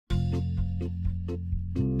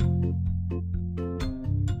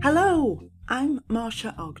Hello, I'm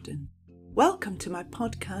Marsha Ogden. Welcome to my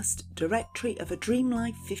podcast, Directory of a Dream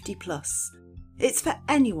Life 50 Plus. It's for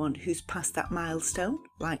anyone who's passed that milestone,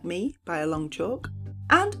 like me, by a long chalk,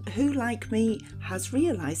 and who, like me, has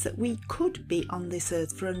realised that we could be on this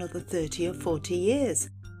earth for another 30 or 40 years.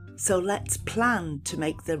 So let's plan to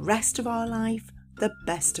make the rest of our life the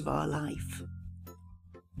best of our life.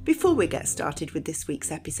 Before we get started with this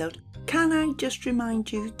week's episode, can I just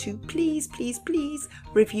remind you to please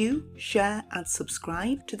review, share and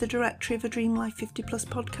subscribe to the Directory of a Dream Life 50 Plus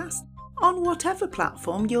podcast on whatever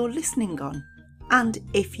platform you're listening on. And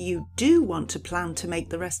if you do want to plan to make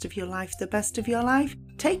the rest of your life the best of your life,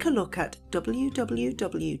 take a look at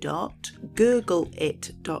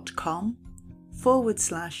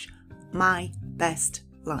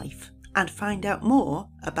www.googleit.com/mybestlife and find out more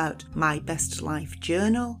about My Best Life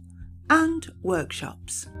Journal and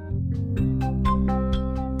workshops.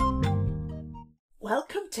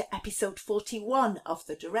 Welcome to episode 41 of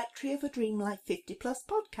the Directory of a Dream Life 50 Plus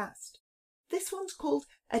podcast. This one's called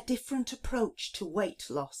A Different Approach to Weight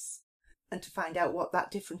Loss. And to find out what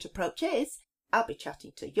that different approach is, I'll be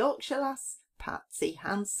chatting to Yorkshire lass Patsy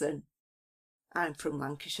Hanson. I'm from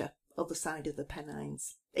Lancashire, other side of the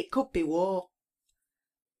Pennines. It could be war.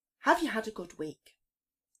 Have you had a good week?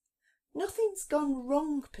 Nothing's gone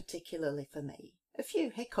wrong particularly for me. A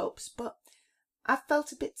few hiccups, but I've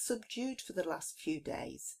felt a bit subdued for the last few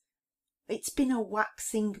days. It's been a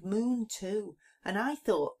waxing moon too, and I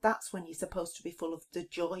thought that's when you're supposed to be full of the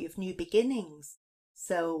joy of new beginnings.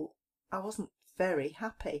 So I wasn't very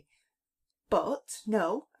happy. But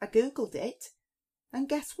no, I googled it, and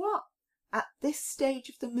guess what? At this stage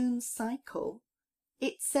of the moon's cycle,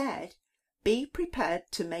 it said, be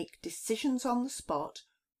prepared to make decisions on the spot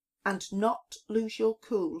and not lose your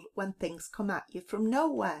cool when things come at you from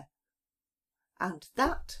nowhere. And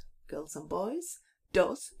that, girls and boys,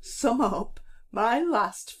 does sum up my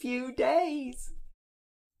last few days.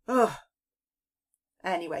 Ugh.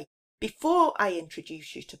 Anyway, before I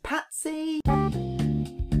introduce you to Patsy,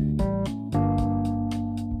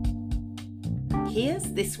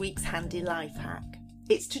 here's this week's handy life hack.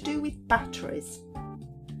 It's to do with batteries.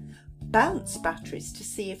 Bounce batteries to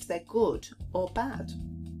see if they're good or bad.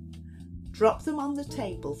 Drop them on the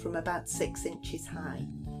table from about 6 inches high.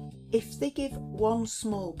 If they give one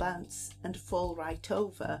small bounce and fall right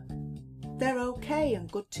over, they're okay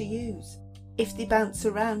and good to use. If they bounce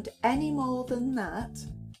around any more than that,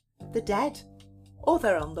 they're dead or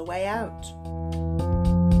they're on the way out.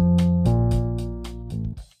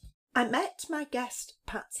 I met my guest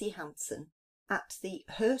Patsy Hanson at the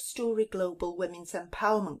Her Story Global Women's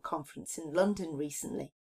Empowerment Conference in London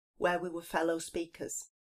recently, where we were fellow speakers.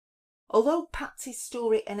 Although Patsy's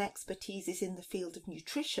story and expertise is in the field of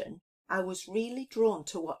nutrition, I was really drawn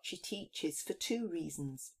to what she teaches for 2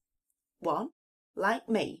 reasons. 1, like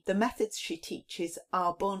me, the methods she teaches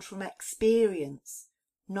are born from experience,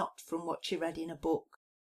 not from what she read in a book.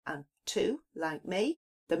 And 2, like me,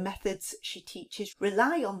 the methods she teaches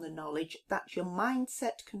rely on the knowledge that your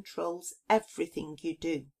mindset controls everything you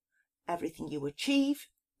do, everything you achieve,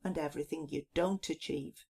 and everything you don't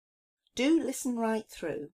achieve. Do listen right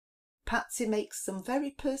through. Patsy makes some very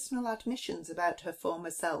personal admissions about her former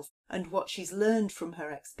self and what she's learned from her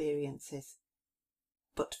experiences.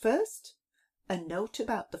 But first, a note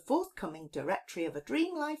about the forthcoming Directory of a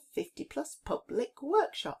Dream Life 50 Plus public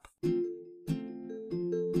workshop.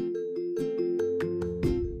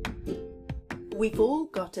 We've all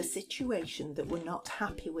got a situation that we're not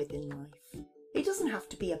happy with in life. It doesn't have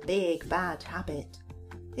to be a big, bad habit.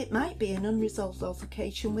 It might be an unresolved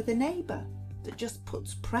altercation with a neighbour that just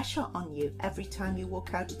puts pressure on you every time you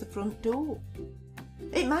walk out of the front door.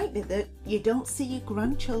 It might be that you don't see your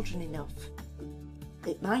grandchildren enough.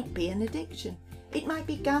 It might be an addiction. It might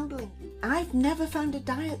be gambling. I've never found a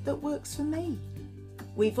diet that works for me.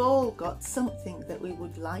 We've all got something that we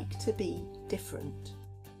would like to be different,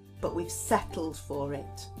 but we've settled for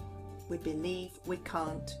it. We believe we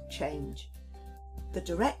can't change. The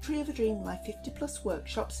Directory of a Dream Life 50 Plus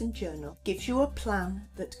workshops and journal gives you a plan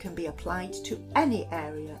that can be applied to any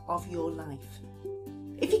area of your life.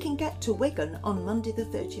 If you can get to Wigan on Monday the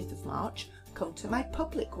 30th of March, come to my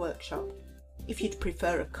public workshop. If you'd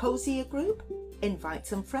prefer a cosier group, invite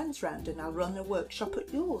some friends round and I'll run a workshop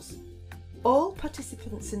at yours. All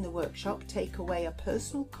participants in the workshop take away a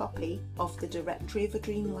personal copy of the Directory of a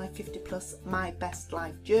Dream Life 50 Plus My Best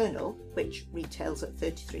Life Journal, which retails at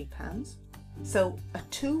 £33. So a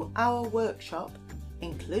 2-hour workshop,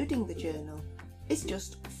 including the journal, is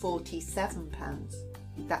just £47.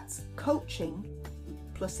 That's coaching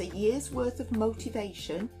plus a year's worth of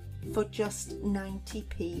motivation for just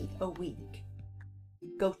 90p a week.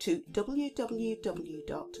 go to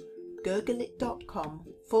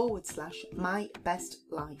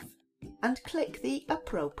www.googleit.com/mybestlife and click the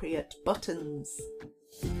appropriate buttons.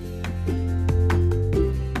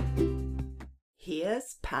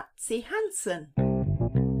 Here's Patsy Hanson.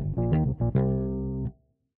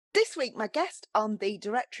 This week, my guest on the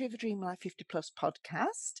Directory of a Dream Life 50 Plus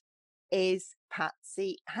podcast is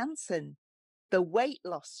Patsy Hanson, the weight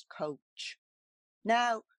loss coach.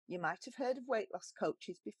 Now, you might have heard of weight loss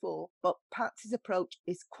coaches before, but Patsy's approach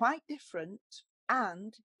is quite different,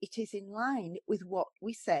 and it is in line with what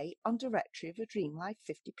we say on Directory of a Dream Life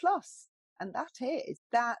 50 Plus. And that is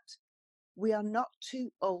that we are not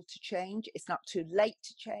too old to change. It's not too late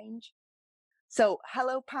to change. So,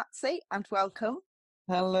 hello, Patsy, and welcome.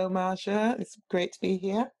 Hello, Marsha. It's great to be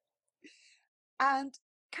here. And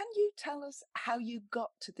can you tell us how you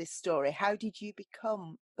got to this story? How did you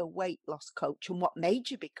become the weight loss coach, and what made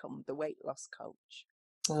you become the weight loss coach?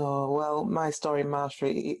 Oh, well, my story, Marsha,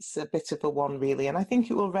 it's a bit of a one, really. And I think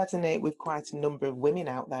it will resonate with quite a number of women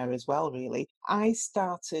out there as well, really. I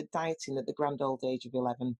started dieting at the grand old age of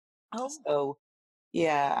 11. Oh. So,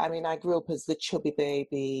 yeah, I mean, I grew up as the chubby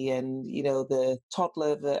baby and, the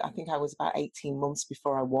toddler that I think I was about 18 months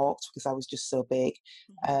before I walked because I was just so big.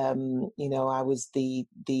 I was the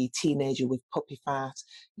teenager with puppy fat,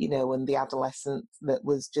 and the adolescent that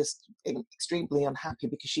was just extremely unhappy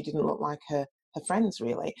because she didn't look like her friends,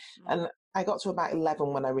 really. And I got to about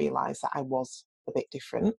 11 when I realised that I was a bit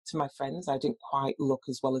different to my friends. I didn't quite look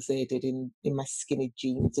as well as they did in my skinny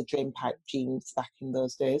jeans, the drain pipe jeans back in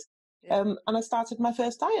those days. And I started my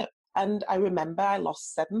first diet. And I remember I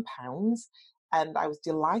lost 7 pounds. And I was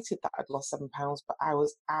delighted that I'd lost 7 pounds, but I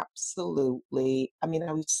was I was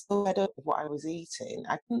so fed up with what I was eating.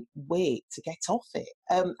 I couldn't wait to get off it.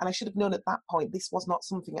 And I should have known at that point, this was not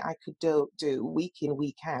something I could do week in,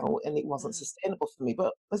 week out, and it wasn't sustainable for me.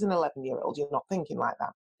 But as an 11-year-old, you're not thinking like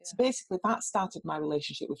that. Yeah. So basically, that started my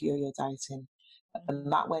relationship with yo-yo dieting.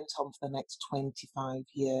 And that went on for the next 25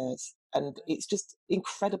 years. And it's just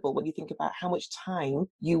incredible when you think about how much time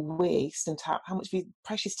you waste and how much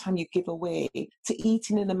precious time you give away to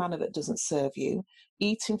eating in a manner that doesn't serve you,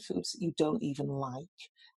 eating foods that you don't even like.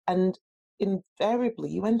 And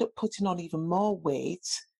invariably, you end up putting on even more weight.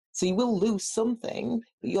 So you will lose something,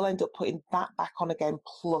 but you'll end up putting that back on again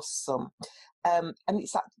plus some. And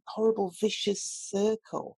it's that horrible, vicious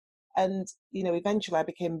circle. And, eventually I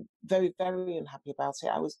became very, very unhappy about it.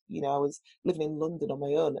 I was living in London on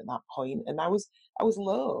my own at that point, and I was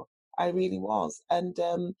low. I really was. And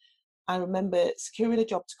I remember securing a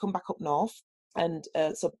job to come back up north. And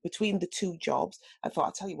so between the two jobs, I thought,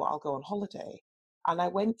 I'll tell you what, I'll go on holiday. And I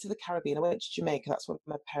went to the Caribbean. I went to Jamaica. That's where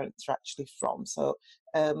my parents are actually from. So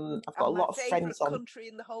I've got a lot of friends on. Country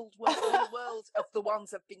in the whole world of the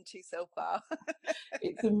ones I've been to so far.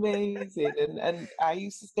 It's amazing. And I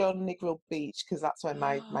used to stay on Negril Beach because that's where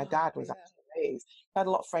my dad was actually raised. I had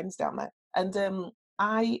a lot of friends down there. And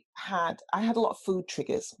I had a lot of food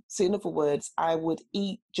triggers. So in other words, I would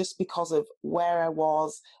eat just because of where I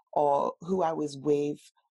was or who I was with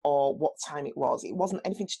or what time it was. It wasn't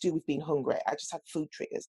anything to do with being hungry. I just had food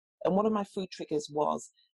triggers. And one of my food triggers was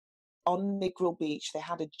on Negril Beach, they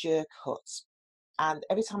had a jerk hut. And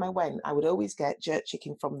every time I went, I would always get jerk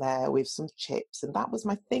chicken from there with some chips. And that was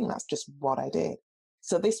my thing. That's just what I did.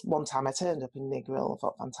 So this one time I turned up in Negril, I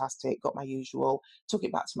thought fantastic, got my usual, took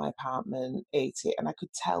it back to my apartment, ate it. And I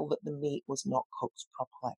could tell that the meat was not cooked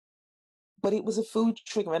properly. But it was a food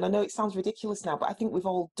trigger. And I know it sounds ridiculous now, but I think we've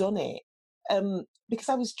all done it. Because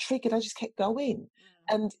I was triggered, I just kept going.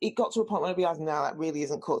 And it got to a point where I realised, no, that really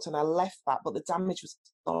isn't cooked. And I left that, but the damage was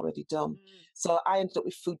already done. So I ended up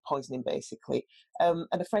with food poisoning, basically. And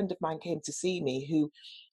a friend of mine came to see me who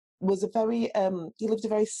was he lived a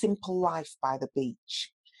very simple life by the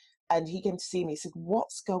beach. And he came to see me. He said,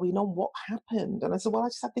 what's going on? What happened? And I said, well, I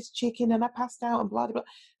just had this chicken and I passed out and blah, blah, blah.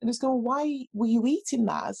 And he was going, why were you eating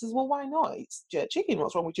that? I said, well, why not? It's jerk chicken.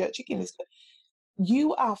 What's wrong with jerk chicken? He said,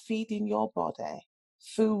 you are feeding your body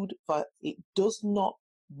food that it does not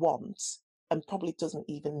want and probably doesn't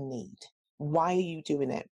even need. Why are you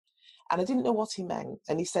doing it? And I didn't know what he meant.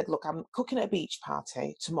 And he said, look, I'm cooking at a beach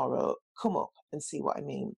party tomorrow. Come up and see what I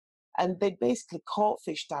mean. And they basically caught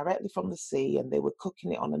fish directly from the sea and they were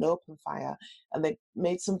cooking it on an open fire and they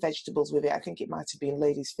made some vegetables with it. I think it might have been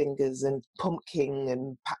lady's fingers and pumpkin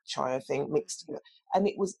and pak choy, I think, mixed together. And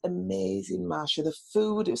it was amazing, Marsha. The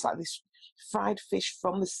food, it was like this fried fish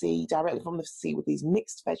from the sea, directly from the sea with these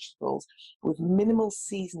mixed vegetables with minimal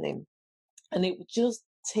seasoning. And it just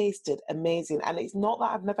tasted amazing. And it's not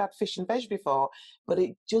that I've never had fish and veg before, but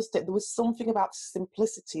there was something about the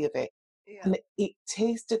simplicity of it Yeah. And it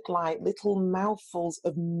tasted like little mouthfuls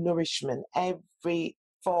of nourishment every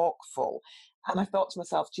forkful. And I thought to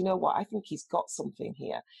myself, do you know what? I think he's got something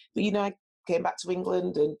here. But, I came back to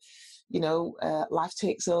England and, life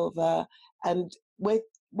takes over. And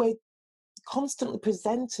we're constantly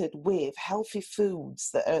presented with healthy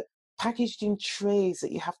foods that are packaged in trays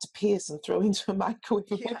that you have to pierce and throw into a microwave.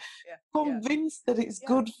 And we're Yeah. Yeah. Yeah. convinced that it's Yeah.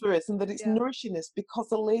 good for us and that it's Yeah. nourishing us because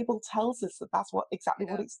the label tells us that that's exactly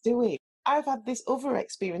what Yeah. it's doing. I've had this other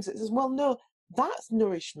experience that says, well, no, that's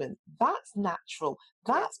nourishment, that's natural,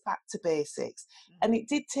 Yeah. that's back to basics. And it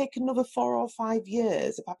did take another 4 or 5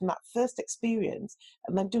 years of having that first experience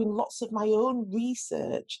and then doing lots of my own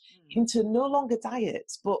research into no longer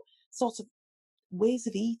diets, but sort of ways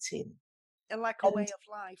of eating And like a way and of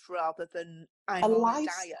life rather than a I'm on a diet.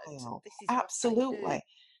 lifestyle. This is what I do. Absolutely.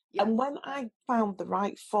 Yeah. And when Yeah. I found the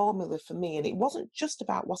right formula for me, and it wasn't just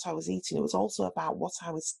about what I was eating, it was also about what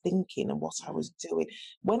I was thinking and what I was doing.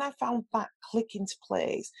 When I found that click into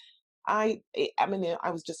place, I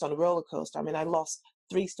was just on a roller coaster. I mean, I lost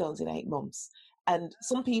 3 stones in 8 months. And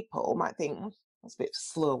some people might think, that's a bit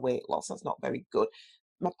slow weight loss. That's not very good.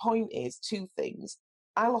 My point is 2 things.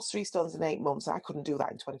 I lost 3 stones in 8 months. I couldn't do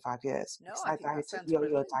that in 25 years No, because I I think that dieted, sounds yo-yo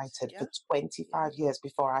brilliant. dieted Yeah. for 25 years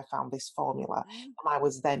before I found this formula. Mm. And I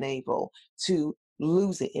was then able to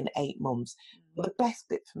lose it in 8 months. But the best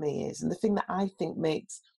bit for me is, and the thing that I think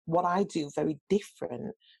makes what I do very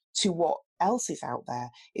different to what else is out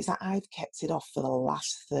there, is that I've kept it off for the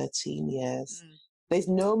last 13 years. There's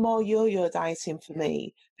no more yo-yo dieting for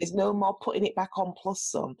me. There's no more putting it back on plus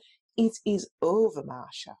some. It is over,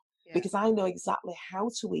 Marsha, because I know exactly how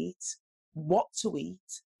to eat, what to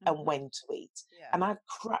eat, and when to eat. Yeah. And I've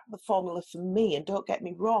cracked the formula for me. And don't get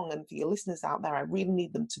me wrong, and for your listeners out there, I really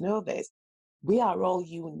need them to know this. We are all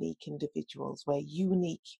unique individuals. We're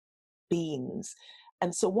unique beings.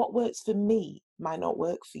 And so what works for me might not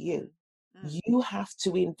work for you. You have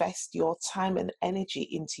to invest your time and energy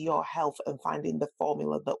into your health and finding the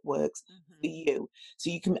formula that works for you. So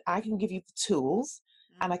I can give you the tools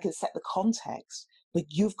and I can set the context, but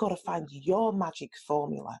you've got to find your magic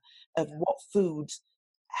formula of what foods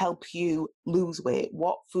help you lose weight,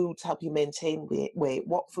 what foods help you maintain weight,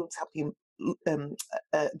 what foods help you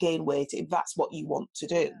gain weight, if that's what you want to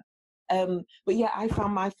do. But yeah, I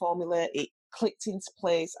found my formula. It clicked into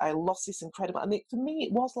place. I lost this incredible, and for me,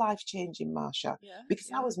 it was life changing, Marsha,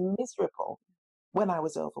 because I was miserable when I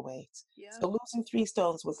was overweight. So losing 3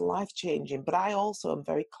 stones was life changing. But I also am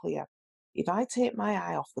very clear: if I take my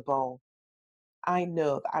eye off the ball, I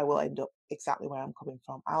know that I will end up exactly where I'm coming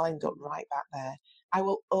from. I'll end up right back there. I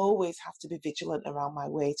will always have to be vigilant around my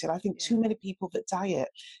weight. And I think too many people that diet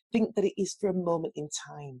think that it is for a moment in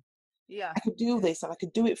time. Yeah. I could do this and I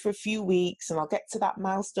could do it for a few weeks and I'll get to that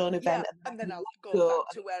milestone event and then I'll go go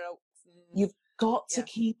back to where I... You've got to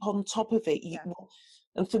keep on top of it.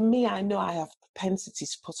 And for me, I know I have propensity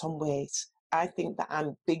to put on weight. I think that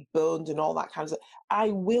I'm big boned and all that kind of stuff. I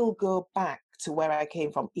will go back to where I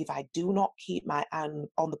came from if I do not keep my eye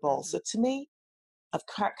on the ball. So to me, I've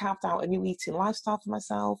carved out a new eating lifestyle for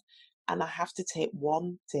myself, and I have to take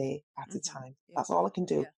one day at a time. That's all I can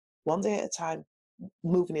do. One day at a time,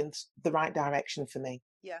 moving in the right direction for me.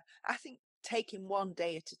 Yeah, I think taking one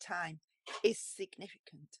day at a time is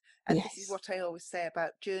significant. And this is what I always say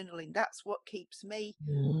about journaling. That's what keeps me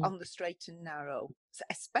on the straight and narrow,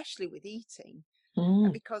 especially with eating.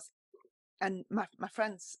 Because, and my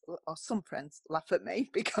friends, or some friends, laugh at me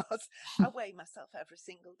because I weigh myself every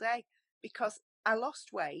single day, because I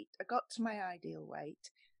lost weight. I got to my ideal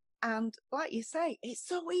weight. And like you say, it's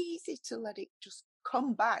so easy to let it just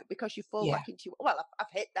come back because you fall back into, well, I've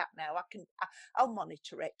hit that now. I'll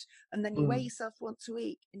monitor it. And then you weigh yourself once a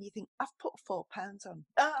week and you think, I've put 4 pounds on.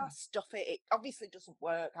 Stuff it. It obviously doesn't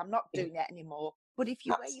work. I'm not doing it anymore. But if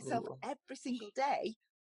you weigh yourself every single day,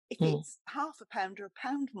 if it's half a pound or a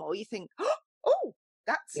pound more, you think, oh,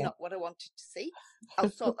 that's not what I wanted to see.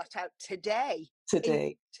 I'll sort that out today.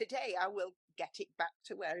 Today I will get it back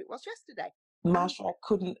to where it was yesterday. Marsha,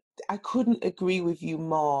 I couldn't agree with you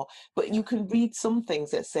more. But you can read some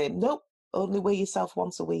things that say, nope, only weigh yourself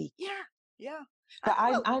once a week. Yeah. But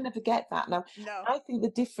I never get that. Now, I think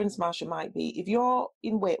the difference, Marsha, might be if you're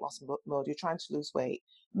in weight loss mode, you're trying to lose weight,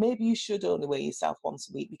 maybe you should only weigh yourself once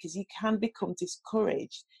a week, because you can become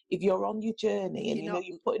discouraged if you're on your journey and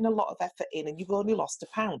you're putting a lot of effort in and you've only lost a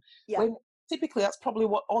pound. When typically that's probably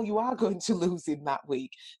all you are going to lose in that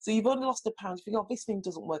week. So you've only lost a pound. You think, oh, this thing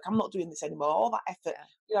doesn't work. I'm not doing this anymore. All that effort.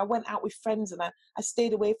 I went out with friends and I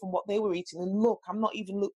stayed away from what they were eating. And look, I'm not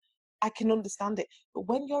even I can understand it. But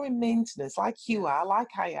when you're in maintenance, like you are, like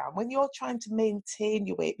I am, when you're trying to maintain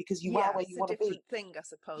your weight because you are Yeah, where it's you a want to be, different thing, I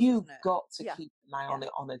suppose, you've isn't it? got to Yeah, keep an eye on yeah,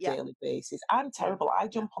 it on a yeah, daily basis. I'm yeah, terrible. I yeah.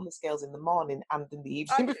 jump on the scales in the morning and in the I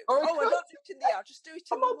evening do. before I Oh, I go. don't do it in the hour. Just do it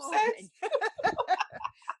I'm in the morning. obsessed.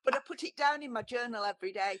 But I put it down in my journal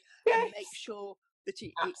every day and make Yes, sure that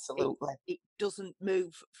absolutely. it doesn't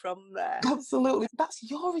move from there. Absolutely. That's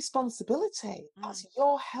your responsibility. Mm, That's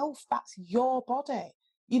your health. That's your body.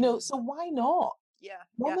 mm. So why not? Yeah,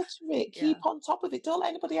 yeah, Monitor it. yeah. Keep on top of it. Don't let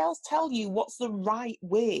anybody else tell you what's the right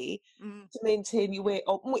way Mm, to maintain your weight.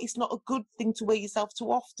 Or it's not a good thing to weigh yourself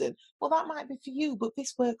too often. Well, that might be for you, but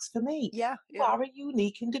this works for me. yeah, You yeah, are a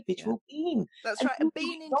unique yeah. individual being. That's And right. you And do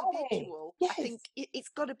being it your way. individual, I Yes. think it's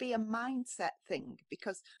got to be a mindset thing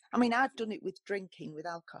because, I mean, I've done it with drinking, with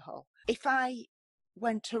alcohol. If I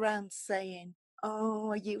went around saying, "Oh,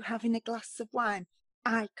 are you having a glass of wine?"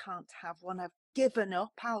 I can't have one. I've given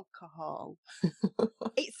up alcohol.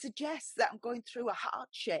 It suggests that I'm going through a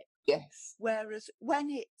hardship. Yes. Whereas when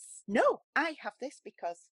it's, no, I have this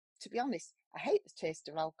because, to be honest, I hate the taste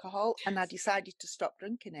of alcohol and I decided to stop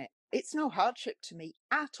drinking it. It's no hardship to me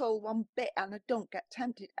at all, one bit, and I don't get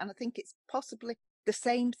tempted. And I think it's possibly the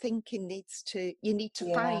same thinking you need to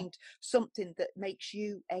Yeah. find something that makes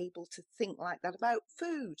you able to think like that about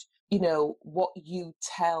food. What you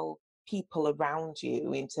tell people around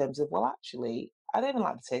you in terms of, well, actually, I don't even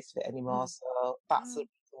like the taste of it anymore. Mm, So that's the mm,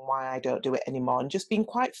 reason why I don't do it anymore. And just being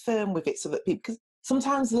quite firm with it so that people, because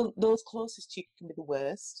sometimes those closest to you can be the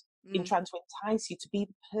worst in mm. trying to entice you to be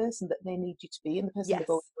the person that they need you to be and the person they're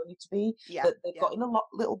going Yes. to want you to be, Yeah. that they've Yeah. got in a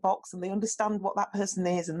little box and they understand what that person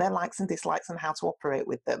is and their likes and dislikes and how to operate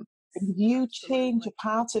with them. If you change a Absolutely.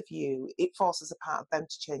 part of you, it forces a part of them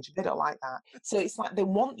to change. And they don't like that. So it's like they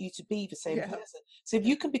want you to be the same Yeah. person. So if Yeah.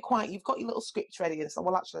 you can be quite, you've got your little script ready and say,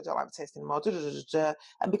 well, actually, I don't like the taste anymore,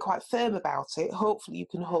 and be quite firm about it, hopefully you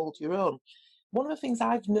can hold your own. One of the things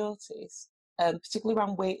I've noticed, particularly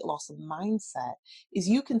around weight loss and mindset, is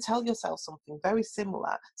you can tell yourself something very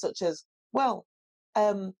similar, such as, well,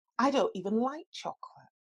 I don't even like chocolate.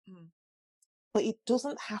 Mm, But it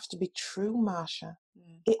doesn't have to be true, Marsha.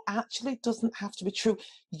 mm, It actually doesn't have to be true.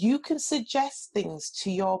 You can suggest things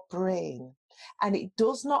to your brain, and it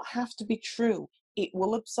does not have to be true. It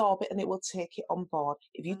will absorb it and it will take it on board.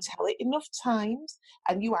 If you mm, tell it enough times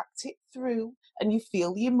and you act it through and you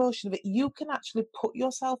feel the emotion of it, you can actually put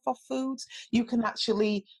yourself off foods. You can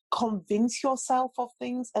actually convince yourself of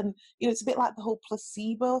things. And, it's a bit like the whole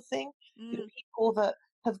placebo thing. mm. People that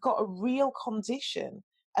have got a real condition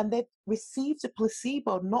and they've received a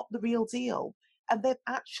placebo, not the real deal, and they've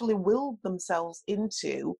actually willed themselves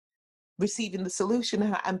into receiving the solution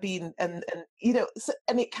and being and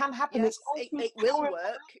it can happen. Yes, It's all through it the will power of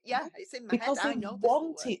work. Yeah, mind it's in my head. because I they know this will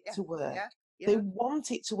want work. it Yeah, to work. yeah, They yeah.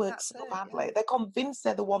 want it to work That's so it. Yeah. badly. They're convinced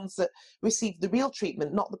they're the ones that receive the real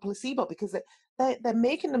treatment, not the placebo, because they're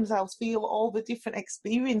making themselves feel all the different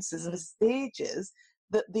experiences and the Mm, stages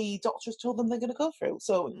that the doctors told them they're going to go through.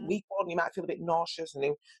 So in mm, week 1, you might feel a bit nauseous, and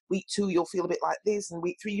in week 2, you'll feel a bit like this, and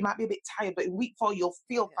week 3, you might be a bit tired, but in week 4, you'll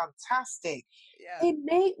feel yeah, fantastic. yeah. They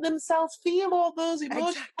make themselves feel all those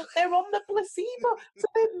emotions. Exactly. They're on the placebo, so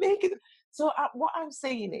they're making. So what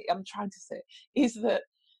I'm trying to say, is that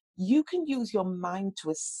you can use your mind to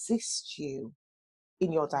assist you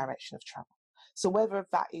in your Mm, direction of travel. So whether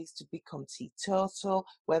that is to become teetotal,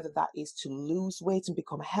 whether that is to lose weight and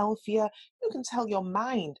become healthier, you can tell your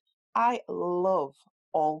mind, I love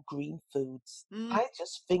all green foods. mm, I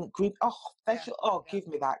just think green, yeah, vegetable, yeah. give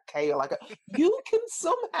me that kale. You can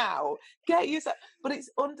somehow get yourself, but it's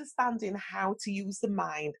understanding how to use the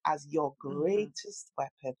mind as your Mm-hmm. greatest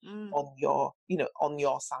weapon Mm, on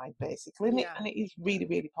your side, basically. And it, yeah, and it is yeah, really,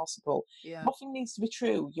 really possible. yeah, Nothing needs to be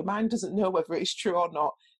true. Your mind doesn't know whether it's true or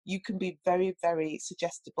not. You can be very, very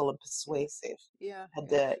suggestible and yeah, persuasive, yeah, and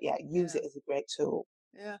yeah, use yeah, it as a great tool.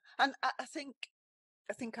 yeah. And I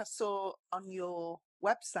think I saw on your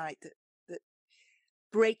website that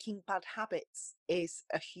breaking bad habits is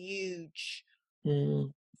a huge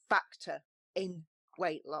Mm, factor in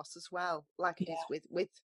weight loss as well, like it is yeah. with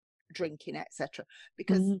drinking, etc.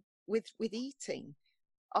 Because Mm, with eating,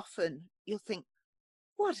 often you'll think,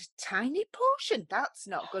 what a tiny portion, that's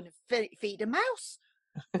not going to feed a mouse.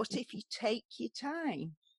 But if you take your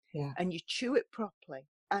time yeah. and you chew it properly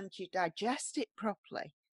and you digest it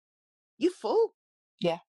properly, you're full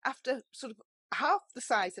Yeah. after sort of half the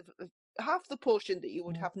size of half the portion that you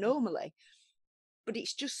would Mm, have normally. But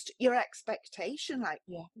it's just your expectation, like,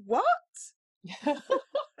 yeah. what?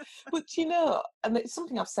 But and it's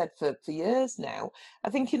something I've said for years now. I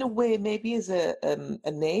think in a way, maybe as a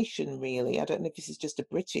nation, really, I don't know if this is just a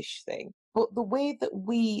British thing. But the way that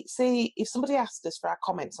we say, if somebody asked us for our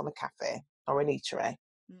comments on a cafe or an eatery,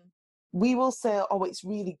 Mm. we will say, "Oh, it's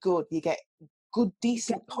really good. You get good,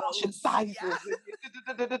 decent get portion loads, sizes." yeah.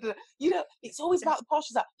 And you know, it's always about the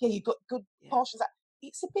portions. That yeah, you got good Yeah. portions. That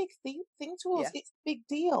it's a big thing to us. Yeah. It's a big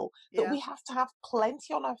deal that Yeah. we have to have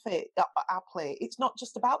plenty on our plate. It's not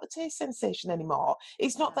just about the taste sensation anymore.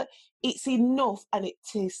 It's not Yeah. that it's enough and it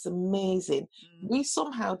tastes amazing. Mm. We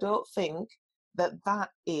somehow don't think that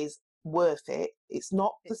that is worth it. It's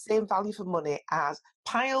not the same value for money as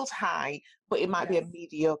piled high, but it might be a Yes.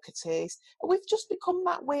 mediocre taste. And we've just become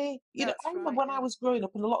that way. You know, That's I remember right, when yeah. I was growing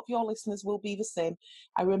up, and a lot of your listeners will be the same.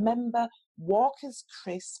 I remember Walker's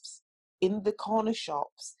crisps in the corner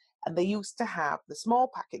shops, and they used to have the small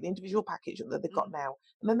packet, the individual package that they've got Mm. now,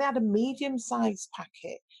 and then they had a medium-sized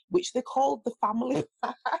packet, which they called the family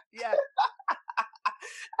pack. Yeah.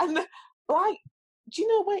 And like, do you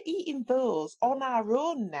know we're eating those on our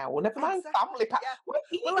own now? Never mind family Exactly, pack. yeah. We're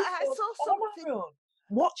Well, eating I those saw on something. our own.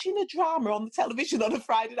 Watching a drama on the television on a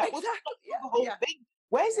Friday night. We'll Exactly, stop yeah, the whole yeah, thing.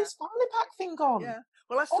 Where's yeah, this family pack thing gone? yeah.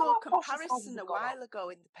 Well, I All saw a our portion sizes comparison have a gone up. while ago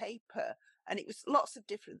in the paper, and it was lots of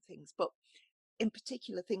different things, but in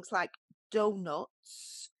particular things like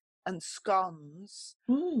donuts and scones.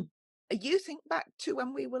 Mm, You think back to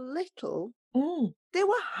when we were little, mm. they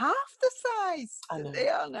were half the size I that know. they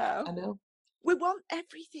are now. I know. We want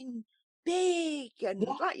everything big, and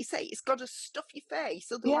Yeah. like you say, it's got to stuff your face,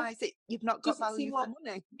 Yeah. otherwise you've not got Doesn't value seem for like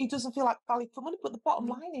money. it doesn't feel like value for money, but the bottom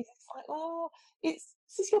Mm. line is it's like, oh, this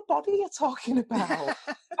is your body you're talking about.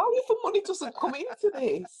 Value for money doesn't come into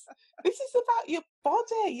this. This is about your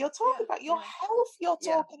body. You're talking Yeah, about your yeah, health you're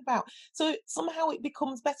yeah, talking about. So somehow it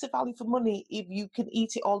becomes better value for money if you can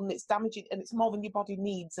eat it all and it's damaging and it's more than your body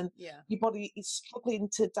needs and yeah, your body is struggling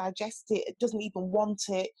to digest it. It doesn't even want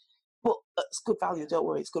it. But it's good value, yeah, don't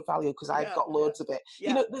worry, it's good value because I've yeah, got yeah, loads of it. You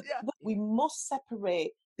yeah, know, yeah, we must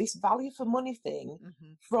separate this value for money thing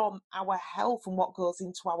hmm from our health and what goes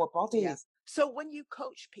into our yeah. bodies. So when you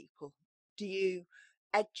coach people, do you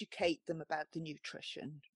educate them about the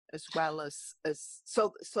nutrition as well as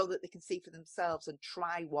so that they can see for themselves and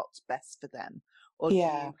try what's best for them, or do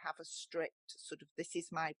Yeah, you have a strict sort of this is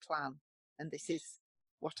my plan and this is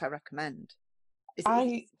what I recommend? Is it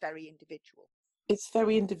I very individual? it's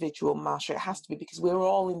very individual, Marsha. It has Mm, to be because we're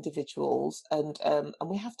all individuals and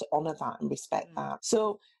we have to honour that and respect mm, that.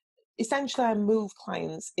 So essentially I move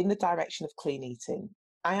clients in the direction of clean eating.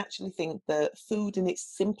 I actually think that food in its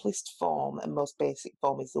simplest form and most basic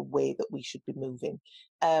form is the way that we should be moving.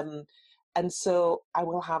 Um, and so I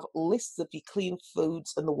will have lists of your clean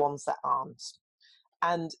foods and the ones that aren't.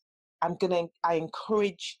 And I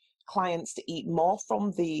encourage clients to eat more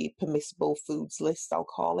from the permissible foods list, I'll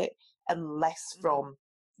call it, and less mm, from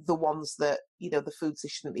the ones that, the foods they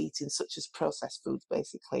shouldn't be eating, such as processed foods,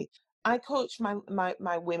 basically. I coach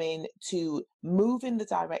my women to move in the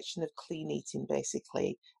direction of clean eating,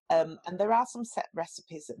 basically. And there are some set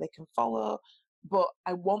recipes that they can follow, but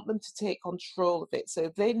I want them to take control of it. So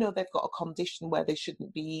if they know they've got a condition where they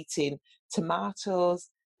shouldn't be eating tomatoes,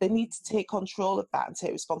 they need to take control of that and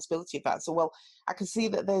take responsibility of that. So, well, I can see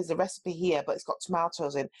that there's a recipe here, but it's got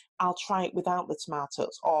tomatoes in. I'll try it without the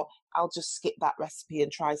tomatoes, or I'll just skip that recipe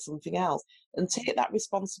and try something else and mm, take that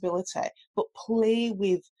responsibility, but play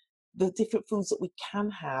with the different foods that we can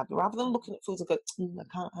have rather than looking at foods and go, I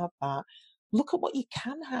can't have that. Look at what you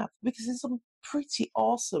can have because there's some pretty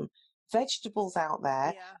awesome vegetables out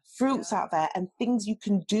there, yeah, fruits yeah, out there, and things you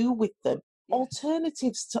can do with them yeah.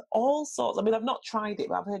 alternatives to all sorts. I mean, I've not tried it,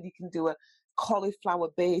 but I've heard you can do a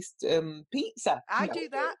cauliflower-based pizza. I do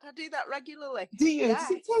that. I do that regularly. Do you? Does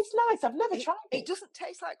Yeah. it taste nice? I've never It tried it it. doesn't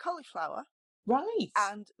taste like cauliflower. Right.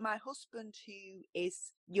 And my husband, who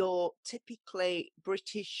is your typically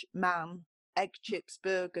British man, egg chips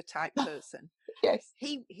burger type person, Yes.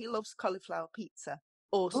 he loves cauliflower pizza.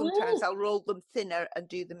 Or sometimes Mm. I'll roll them thinner and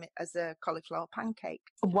do them as a cauliflower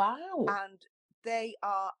pancake. Wow. And they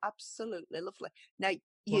are absolutely lovely. Now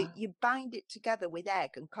you Wow. you bind it together with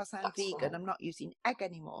egg, and because I'm That's vegan, right. I'm not using egg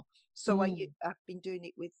anymore. So Mm. I've been doing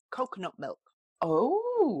it with coconut milk,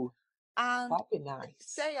 Oh, and that'd be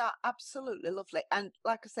nice. they are absolutely lovely. And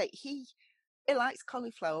like I say, he likes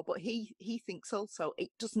cauliflower, but he thinks also it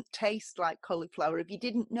doesn't taste like cauliflower. If you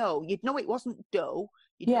didn't know, you'd know it wasn't dough.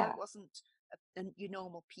 You'd know Yeah. it wasn't your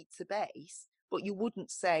normal pizza base, but you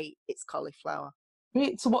wouldn't say it's cauliflower.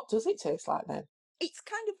 So what does it taste like then? It's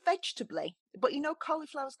kind of vegetably, but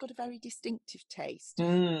cauliflower's got a very distinctive taste.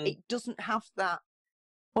 Mm. It doesn't have that.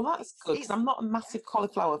 Well, that's good because It's I'm not a yeah, massive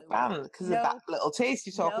cauliflower totally weird. fan because of that No, little taste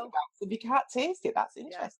you're talking no, about. So if you can't taste it, that's yeah,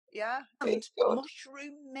 interesting. yeah. And It's good.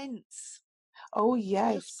 mushroom mince. Oh, Just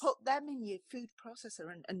yes. put them in your food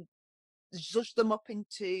processor and zhuzh them up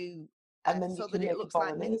into And then you so can that it make a looks like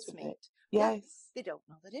bolognese with mincemeat. it. Yeah, Yes. they don't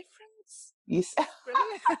know the difference. Yes.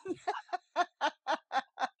 Brilliant.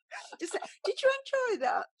 Did you enjoy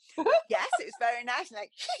that? Yes, it was very nice.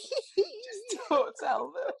 Like, Just don't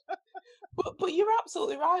tell them. But you're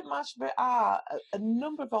absolutely right, Mash. There are a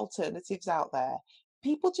number of alternatives out there.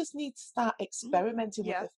 People just need to start experimenting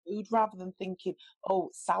with yeah. their food rather than thinking, oh,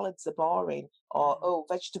 salads are boring or oh,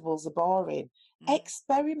 vegetables are boring.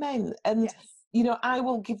 Experiment. And, Yes. you know, I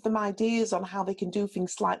will give them ideas on how they can do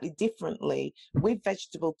things slightly differently with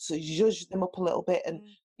vegetable to zhuzh them up a little bit. And,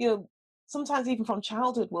 you know, sometimes even from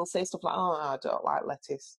childhood, we'll say stuff like, oh, I don't like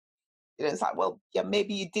lettuce. You know, it's like, well, yeah,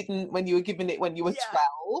 maybe you didn't when you were given it when you were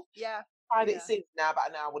 12. Yeah. Tried it since now,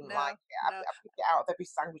 but now I wouldn't like it. No. I pick it out of every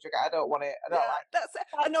sandwich I get. I don't want it. I don't like it. That's it.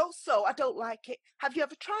 And also, I don't like it. Have you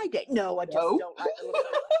ever tried it? No, I just No. don't like the look of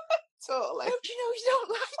it. Totally. How do you know you don't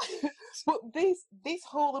like it? But this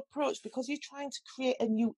whole approach, because you're trying to create a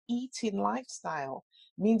new eating lifestyle,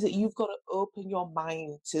 means that you've got to open your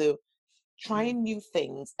mind to trying new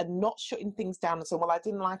things and not shutting things down and saying, well, I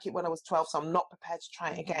didn't like it when I was 12, so I'm not prepared to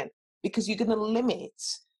try it again. Because you're going to limit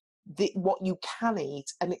what you can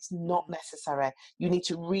eat, and it's not necessary. You need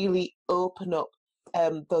to really open up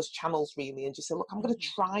those channels really and just say, look, I'm going to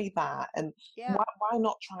try that, and why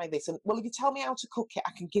not try this? And well, if you tell me how to cook it,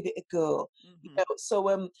 I can give it a go. You know,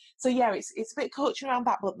 so yeah, it's a bit coaching around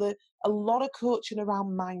that, but a lot of coaching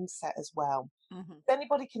around mindset as well.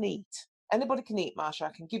 Anybody can eat. Anybody can eat, Marsha.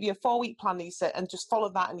 I can give you a 4-week plan that you set and just follow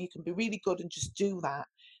that, and you can be really good and just do that.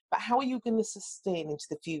 But how are you going to sustain into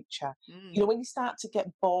the future? You know, when you start to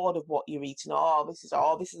get bored of what you're eating, this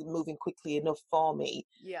is moving quickly enough for me.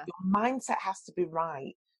 Yeah. Your mindset has to be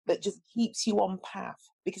right, that just keeps you on path.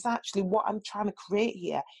 Because actually what I'm trying to create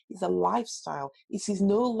here is a lifestyle. This is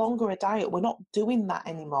no longer a diet. We're not doing that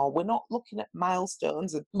anymore. We're not looking at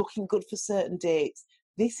milestones and looking good for certain dates.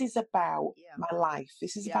 This is about my life.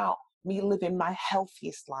 This is about me living my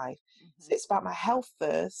healthiest life. So it's about my health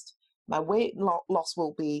first. My weight loss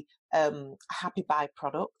will be a happy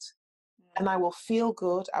byproduct, and I will feel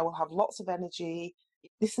good. I will have lots of energy.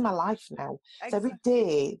 This is my life now. Exactly. So every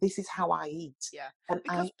day, this is how I eat. Yeah, and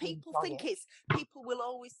because people think people will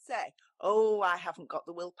always say, oh, I haven't got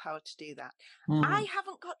the willpower to do that. I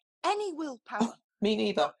haven't got any willpower. Me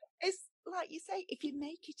neither. But it's like you say, if you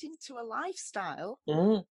make it into a lifestyle,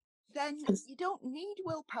 then you don't need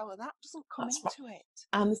willpower. That doesn't come into it.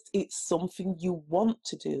 And it's something you want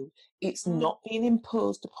to do. It's not being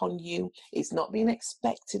imposed upon you. It's not being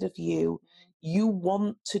expected of you. You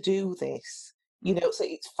want to do this. You know, so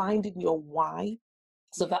it's finding your why.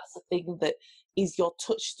 So that's the thing that is your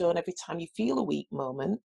touchstone every time you feel a weak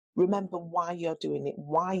moment. Remember why you're doing it,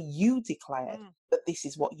 why you declared that this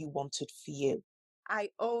is what you wanted for you. I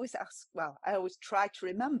always try to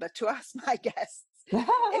remember to ask my guests,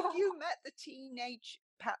 if you met the teenage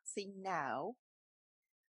Patsy now,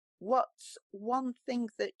 what's one thing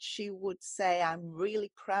that she would say, I'm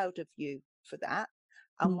really proud of you for that?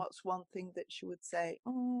 And what's one thing that she would say,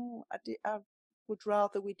 oh, I would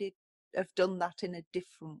rather we did have done that in a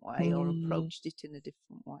different way or approached it in a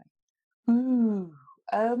different way?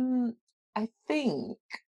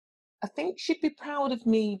 I think she'd be proud of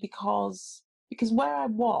me because where I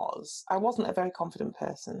wasn't a very confident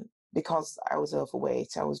person because I was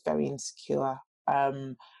overweight. I was very insecure.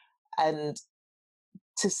 And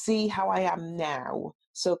to see how I am now,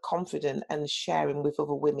 so confident and sharing with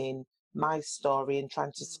other women my story and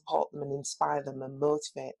trying to support them and inspire them and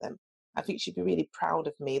motivate them, I think she'd be really proud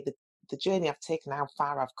of me. The journey I've taken, how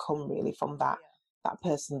far I've come really from that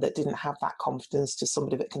person that didn't have that confidence to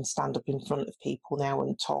somebody that can stand up in front of people now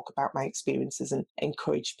and talk about my experiences and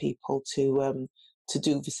encourage people to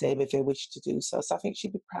do the same if they wish to do so. So I think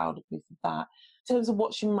she'd be proud of me for that. In terms of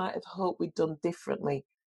what she might have hoped we'd done differently,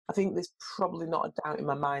 I think there's probably not a doubt in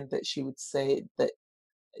my mind that she would say that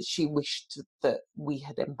she wished that we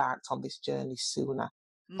had embarked on this journey sooner,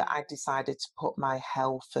 that I decided to put my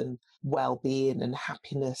health and well-being and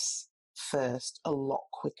happiness first a lot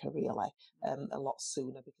quicker, really, a lot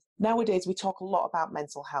sooner. Because nowadays we talk a lot about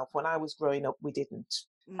mental health. When I was growing up, we didn't.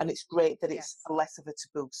 And it's great that it's less of a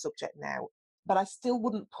taboo subject now. But I still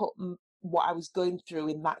wouldn't put what I was going through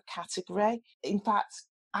in that category. In fact,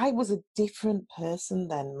 I was a different person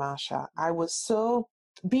then, Marsha. I was so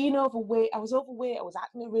being overweight. I was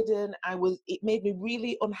acne ridden. It made me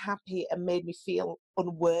really unhappy and made me feel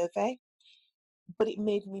unworthy, but it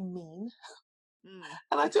made me mean.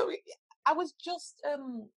 And I was just,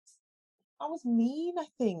 I was mean, I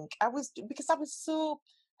think. Because I was so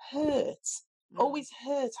hurt, always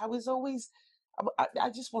hurt. I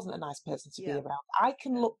just wasn't a nice person to be around. I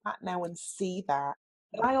can look back now and see that.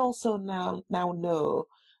 But I also now know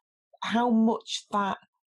how much that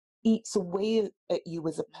eats away at you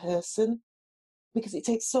as a person, because it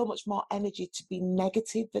takes so much more energy to be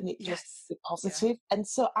negative than it does Yes. to be positive. And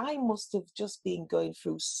so I must have just been going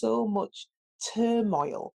through so much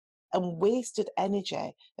turmoil and wasted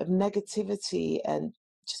energy of negativity and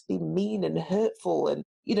just being mean and hurtful and,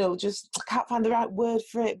 just I can't find the right word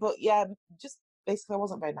for it. But yeah, just basically I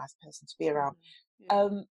wasn't a very nice person to be around. Yeah.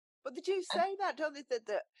 Um, But they do and say that, don't they?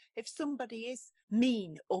 That if somebody is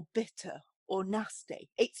mean or bitter or nasty,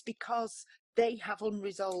 it's because they have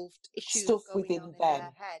unresolved issues stuff going on within in their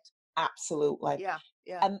them, head. absolutely. Yeah,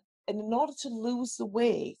 yeah. And in order to lose the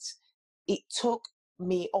weight, it took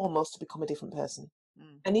me almost to become a different person.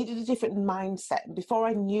 Mm. I needed a different mindset. And before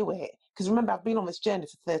I knew it, because remember, I've been on this journey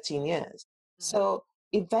for 13 years. So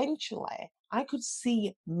eventually I could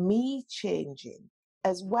see me changing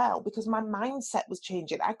as well, because my mindset was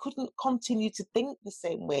changing. I couldn't continue to think the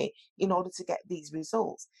same way in order to get these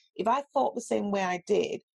results. If I thought the same way I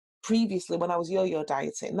did previously when I was yo-yo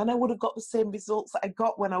dieting, then I would have got the same results that I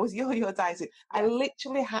got when I was yo-yo dieting. I Yeah.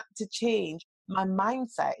 literally had to change my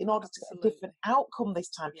mindset in order to get a different Absolutely. outcome this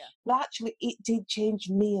time. Yeah. But actually, it did change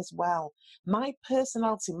me as well. My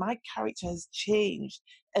personality, my character has changed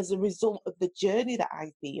as a result of the journey that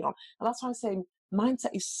I've been on. And that's why I'm saying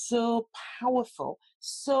mindset is so powerful,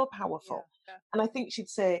 so powerful. Yeah. And I think she'd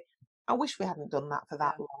say, I wish we hadn't done that for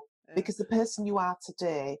that Yeah. long, Yeah. because the person you are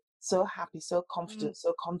today, so happy, so confident,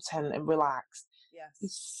 so content and relaxed, Yes.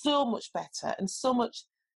 is so much better and so much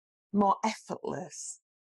more effortless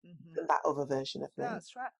than that other version of me.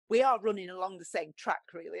 That's right. We are running along the same track,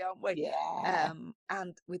 really, aren't we? Yeah.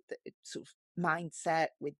 And with the sort of mindset,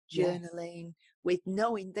 with Yes. journaling, with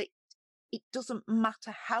knowing that it doesn't matter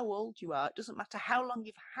how old you are, it doesn't matter how long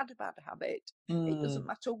you've had a bad habit, it doesn't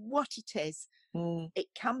matter what it is,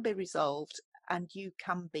 it can be resolved and you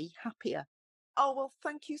can be happier. Oh, well,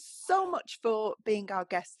 thank you so much for being our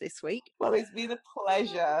guest this week. Well, it's been a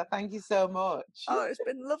pleasure. Thank you so much. Oh, it's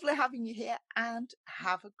been lovely having you here, and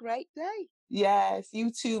have a great day. Yes, you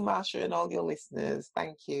too, Marsha, and all your listeners.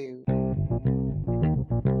 Thank you.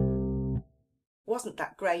 Wasn't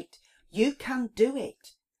that great? You can do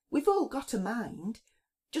it. We've all got a mind.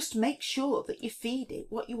 Just make sure that you feed it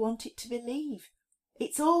what you want it to believe.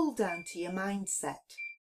 It's all down to your mindset.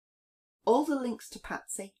 All the links to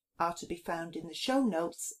Patsy are to be found in the show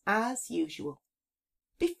notes as usual.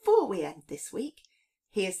 Before we end this week,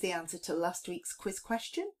 here's the answer to last week's quiz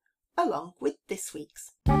question, along with this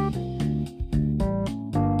week's.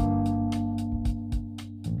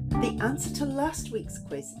 The answer to last week's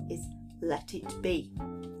quiz is Let It Be.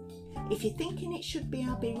 If you're thinking it should be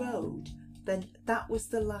Abbey Road, then that was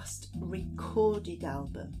the last recorded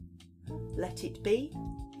album. Let It Be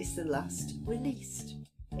is the last released.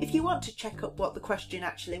 If you want to check up what the question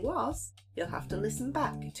actually was, you'll have to listen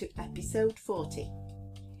back to episode 40.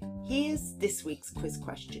 Here's this week's quiz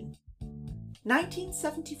question.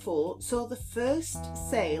 1974 saw the first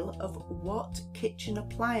sale of what kitchen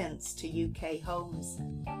appliance to UK homes?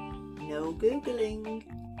 No Googling.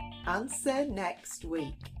 Answer next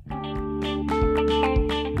week.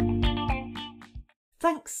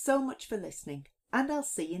 Thanks so much for listening, and I'll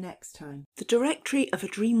see you next time. The Directory of a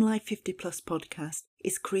Dream Life 50 Plus podcast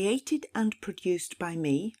is created and produced by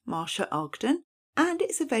me, Marsha Ogden, and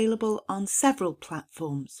it's available on several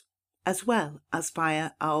platforms, as well as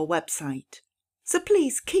via our website. So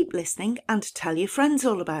please keep listening and tell your friends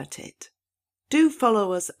all about it. Do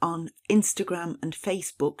follow us on Instagram and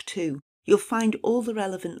Facebook too. You'll find all the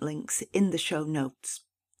relevant links in the show notes.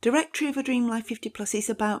 Directory of a Dream Life 50 Plus is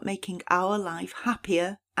about making our life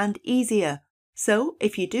happier and easier. So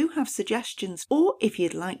if you do have suggestions, or if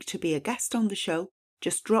you'd like to be a guest on the show,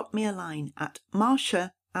 just drop me a line at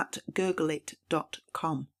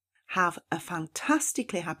marsha@gurglit.com. Have a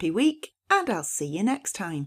fantastically happy week, and I'll see you next time.